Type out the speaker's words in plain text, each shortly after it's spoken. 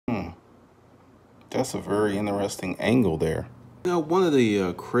That's a very interesting angle there. Now, one of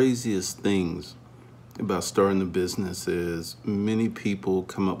the craziest things about starting a business is many people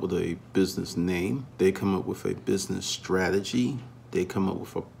come up with a business name. They come up with a business strategy. They come up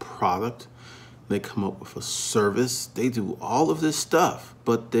with a product. They come up with a service. They do all of this stuff,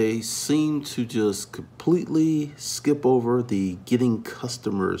 but they seem to just completely skip over the getting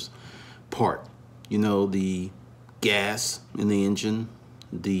customers part. You know, the gas in the engine,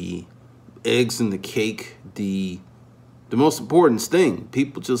 the eggs in the cake, the most important thing.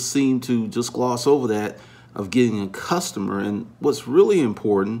 People just seem to just gloss over that of getting a customer. And what's really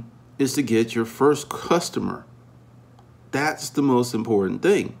important is to get your first customer. That's the most important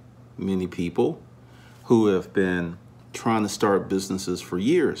thing. Many people who have been trying to start businesses for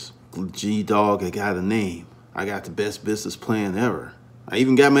years. Gee, dog, I got a name. I got the best business plan ever. I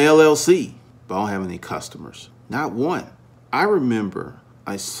even got my LLC, but I don't have any customers. Not one. I remember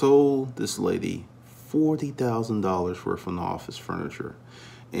I sold this lady $40,000 worth of office furniture,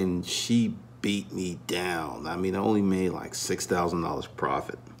 and she beat me down. I mean, I only made like $6,000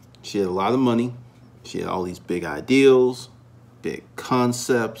 profit. She had a lot of money. She had all these big ideals, big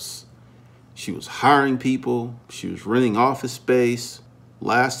concepts. She was hiring people. She was renting office space.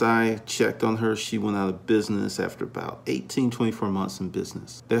 Last I checked on her, she went out of business after about 24 months in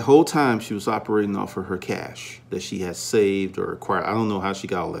business. That whole time she was operating off of her cash that she had saved or acquired. I don't know how she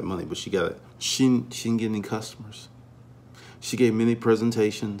got all that money, but she got it. She didn't get any customers. She gave many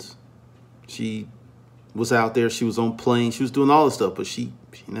presentations. She was out there. She was on planes. She was doing all this stuff, but she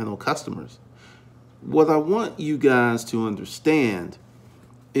didn't have no customers. What I want you guys to understand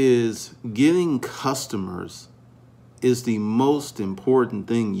is getting customers is the most important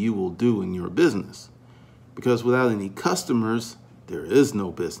thing you will do in your business, because without any customers, there is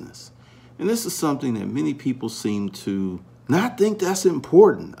no business. And this is something that many people seem to not think that's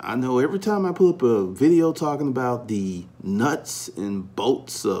important. I know every time I put up a video talking about the nuts and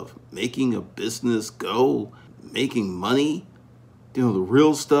bolts of making a business go, making money, you know, the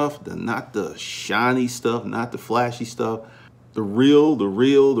real stuff, not the shiny stuff, not the flashy stuff, the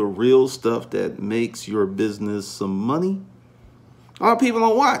real stuff that makes your business some money, a lot of people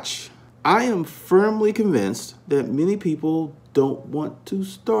don't watch. I am firmly convinced that many people don't want to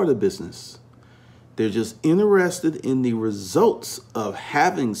start a business. They're just interested in the results of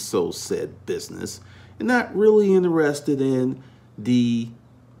having so said business and not really interested in the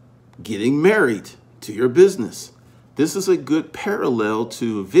getting married to your business. This is a good parallel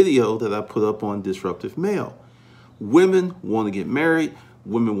to a video that I put up on Disruptive Male. Women want to get married.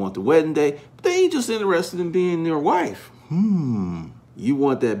 Women want the wedding day. But they ain't just interested in being their wife. You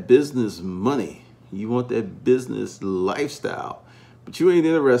want that business money. You want that business lifestyle. But you ain't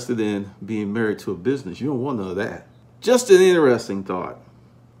interested in being married to a business. You don't want none of that. Just an interesting thought.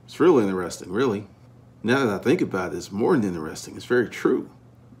 It's really interesting, really. Now that I think about it, it's more than interesting. It's very true.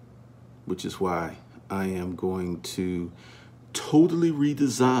 Which is why I am going to totally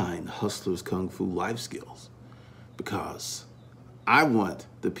redesign Hustlers Kung Fu life skills. Because I want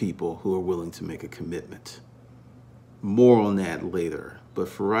the people who are willing to make a commitment. More on that later. But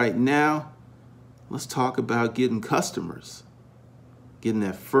for right now, let's talk about getting customers. Getting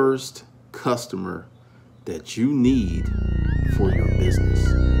that first customer that you need for your business.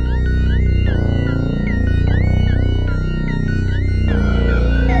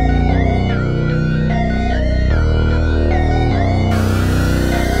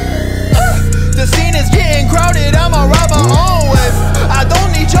 The scene is getting crowded, I'ma ride my own wave. I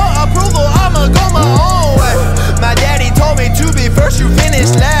don't need your approval, I'ma go my own way. My daddy told me to be first, you finish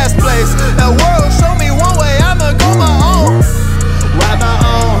last place. The world show me one way, I'ma go my own. Ride my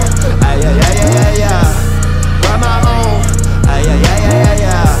own, ay ay ay ay ay ay. Ride my own, ay ay ay ay ay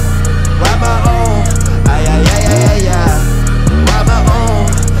ay. Ride my own, ay ay ay ay ay ay. Ride my own,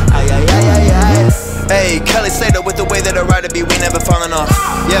 ay ay ay ay ay. Hey, Kelly Slater with the way that I ride to be, we never falling off.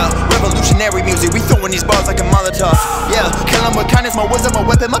 Yeah, revolutionary music, we throwing these bars like a Molotov. Yeah, kill 'em with kindness, my words are my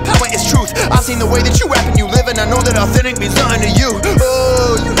weapon, my power is truth. I've seen the way that you rap and you live, and I know that authentic means nothing to you.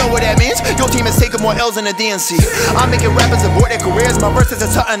 Oh, you know what that means? Your team has taken more L's than the DNC. I'm making rappers abort their careers, my verses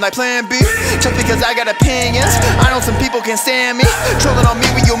are something like Plan B. Just because I got opinions, I know some people can stand me. Trolling on me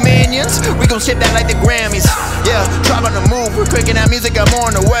with your minions, we gon' ship that like the Grammys. Yeah, drive on the move, we're cranking that music, I'm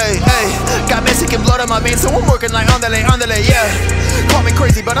on the way. Hey, got Mexican blood on my veins, so I'm working like underlay, yeah. Call me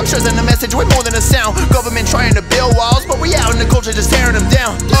crazy, but I'm stressing the message way more than a sound. Government trying to build walls, but we out in the culture just tearing them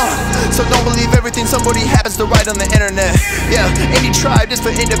down. So don't believe everything somebody happens to write on the internet. Yeah, any tribe just for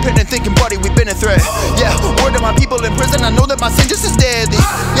independent thinking, buddy, we've been a threat. Yeah, word to my people in prison, I know that my sin just is deadly.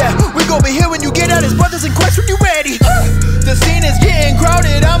 Yeah, we gon' be here when you get out as brothers in Christ when you ready. The scene is getting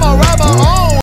crowded, I'm